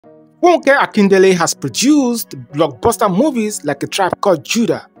FUNKE Akindele has produced blockbuster movies like A Tribe Called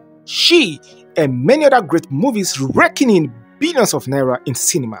Judah, She, and many other great movies raking in billions of naira in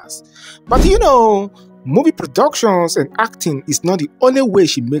cinemas. But you know, movie productions and acting is not the only way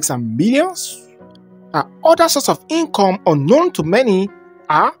she makes her millions. Her other source of income, unknown to many,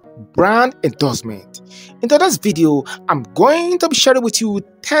 are brand endorsement. In today's video, I'm going to be sharing with you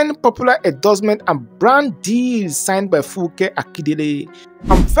 10 popular endorsement and brand deals signed by FUNKE Akindele.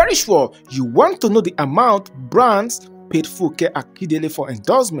 I'm very sure you want to know the amount brands paid FUNKE Akindele for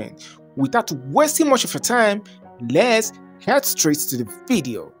endorsement. Without wasting much of your time, let's head straight to the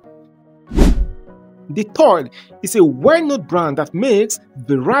video. Dettol is a well-known brand that makes a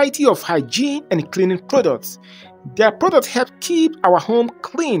variety of hygiene and cleaning products. Their products help keep our home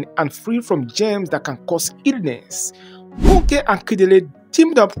clean and free from germs that can cause illness. FUNKE Akindele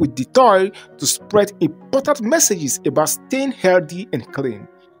teamed up with Dettol to spread important messages about staying healthy and clean.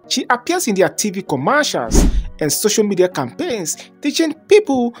 She appears in their TV commercials and social media campaigns, teaching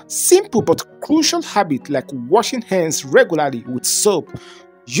people simple but crucial habits like washing hands regularly with soap,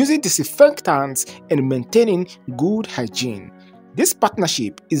 using disinfectants, and maintaining good hygiene. This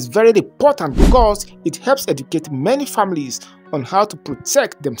partnership is very important because it helps educate many families on how to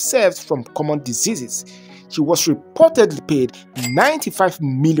protect themselves from common diseases. She was reportedly paid 95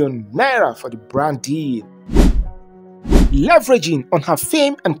 million naira for the brand deal. Leveraging on her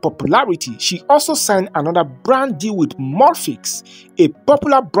fame and popularity, she also signed another brand deal with Molfix, a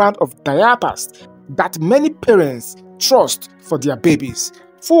popular brand of diapers that many parents trust for their babies.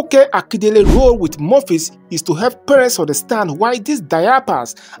 FUNKE Akindele's role with Molfix is to help parents understand why these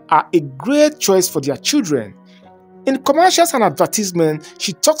diapers are a great choice for their children. In commercials and advertisements,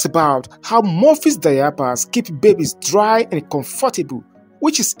 she talks about how Molfix diapers keep babies dry and comfortable,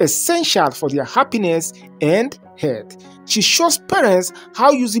 which is essential for their happiness and health. She shows parents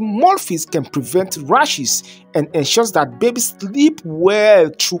how using Molfix can prevent rashes and ensures that babies sleep well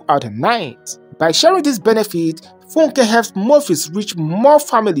throughout the night. By sharing this benefit, FUNKE helps Molfix reach more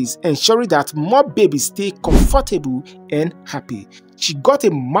families, ensuring that more babies stay comfortable and happy. She got a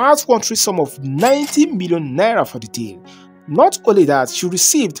mouth-watering sum of 90 million naira for the deal. Not only that, she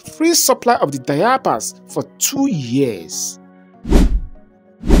received free supply of the diapers for 2 years.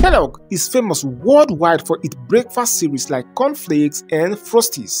 Kellogg is famous worldwide for its breakfast series like cornflakes and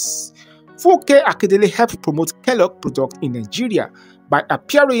Frosties. FUNKE Akindele helped promote Kellogg products in Nigeria by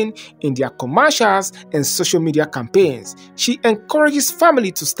appearing in their commercials and social media campaigns. She encourages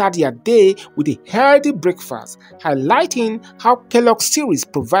families to start their day with a healthy breakfast, highlighting how Kellogg series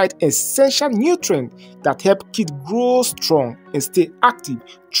provide essential nutrients that help kids grow strong and stay active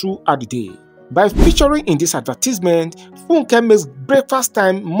throughout the day. By featuring in this advertisement, FUNKE makes breakfast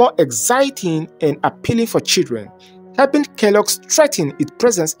time more exciting and appealing for children, helping Kellogg strengthen its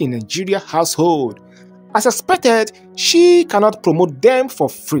presence in Nigeria's household. As expected, she cannot promote them for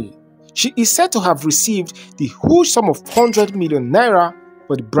free. She is said to have received the huge sum of 100 million naira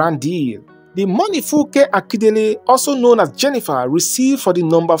for the brand deal. The money FUNKE Akindele, also known as Jennifer, received for the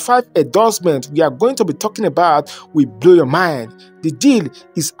number 5 endorsement we are going to be talking about will blow your mind. The deal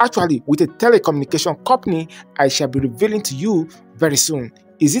is actually with a telecommunication company I shall be revealing to you very soon.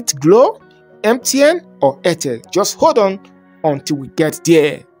 Is it Glo, MTN, or Airtel? Just hold on until we get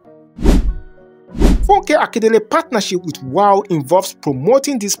there. FUNKE Akindele partnership with WOW involves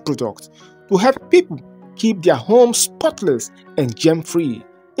promoting this product to help people keep their homes spotless and germ-free.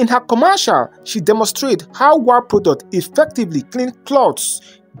 In her commercial, she demonstrates how WOW products effectively clean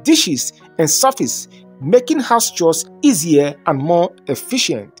clothes, dishes, and surfaces, making house chores easier and more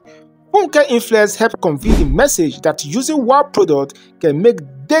efficient. FUNKE influencers help convey the message that using WOW products can make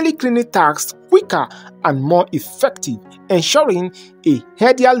daily cleaning tasks quicker and more effective, ensuring a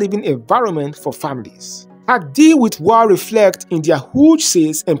healthier living environment for families. Her deal with WOW reflects in their huge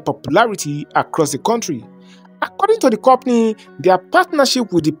sales and popularity across the country. According to the company, their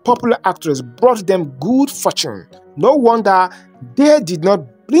partnership with the popular actress brought them good fortune. No wonder they did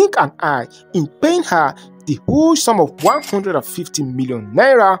not blink an eye in paying her the huge sum of 150 million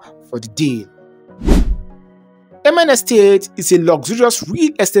naira for the deal. Estate is a luxurious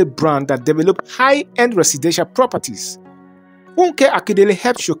real estate brand that develops high-end residential properties. FUNKE Akindele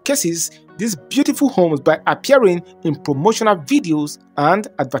helps showcases these beautiful homes by appearing in promotional videos and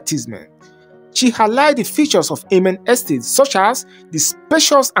advertisements. She highlights the features of Estate, such as the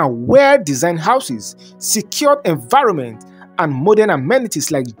spacious and well-designed houses, secured environment, and modern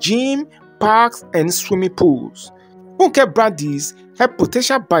amenities like gym, parks, and swimming pools. FUNKE brands help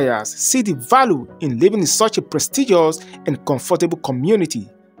potential buyers see the value in living in such a prestigious and comfortable community.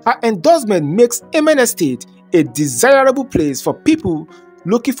 Her endorsement makes Estate a desirable place for people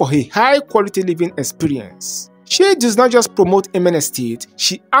looking for a high-quality living experience. She does not just promote Amen Estate,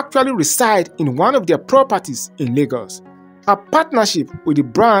 she actually resides in one of their properties in Lagos. Her partnership with the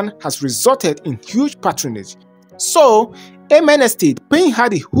brand has resulted in huge patronage. So, Amen Estate paying her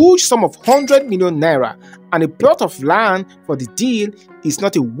the huge sum of 100 million naira and a plot of land for the deal is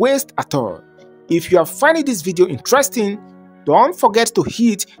not a waste at all. If you are finding this video interesting, don't forget to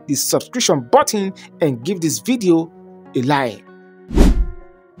hit the subscription button and give this video a like.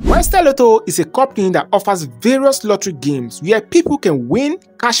 Western Lotto is a company that offers various lottery games where people can win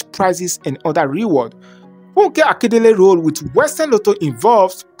cash prizes and other rewards. FUNKE AKINDELE role with Western Lotto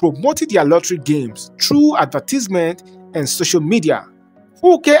involves promoting their lottery games through advertisement and social media.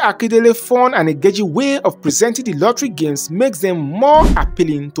 FUNKE AKINDELE's fun and engaging way of presenting the lottery games makes them more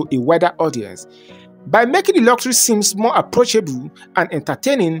appealing to a wider audience. By making the lottery seem more approachable and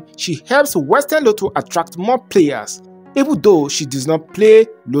entertaining, she helps Western Lotto attract more players. Even though she does not play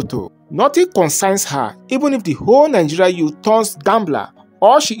Lotto, nothing concerns her. Even if the whole Nigeria youth turns gambler,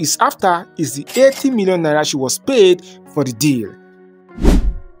 all she is after is the 80 million naira she was paid for the deal.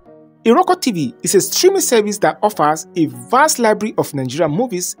 Iroko TV is a streaming service that offers a vast library of Nigerian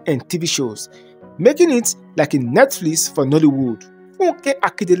movies and TV shows, making it like a Netflix for Nollywood. FUNKE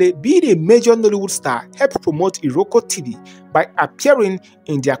AKINDELE, being a major Nollywood star, helped promote Iroko TV by appearing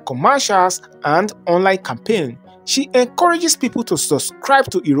in their commercials and online campaign. She encourages people to subscribe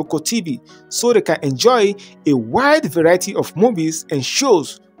to Iroko TV so they can enjoy a wide variety of movies and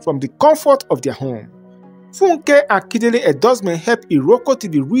shows from the comfort of their home. FUNKE AKINDELE endorsement help Iroko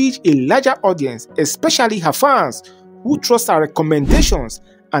TV reach a larger audience, especially her fans who trust her recommendations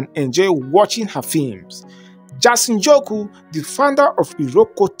and enjoy watching her films. Jason Joku, the founder of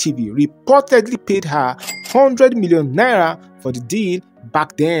Iroko TV, reportedly paid her 100 million naira for the deal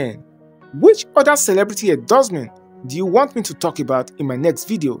back then. Which other celebrity endorsement do you want me to talk about in my next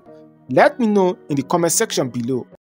video? Let me know in the comment section below.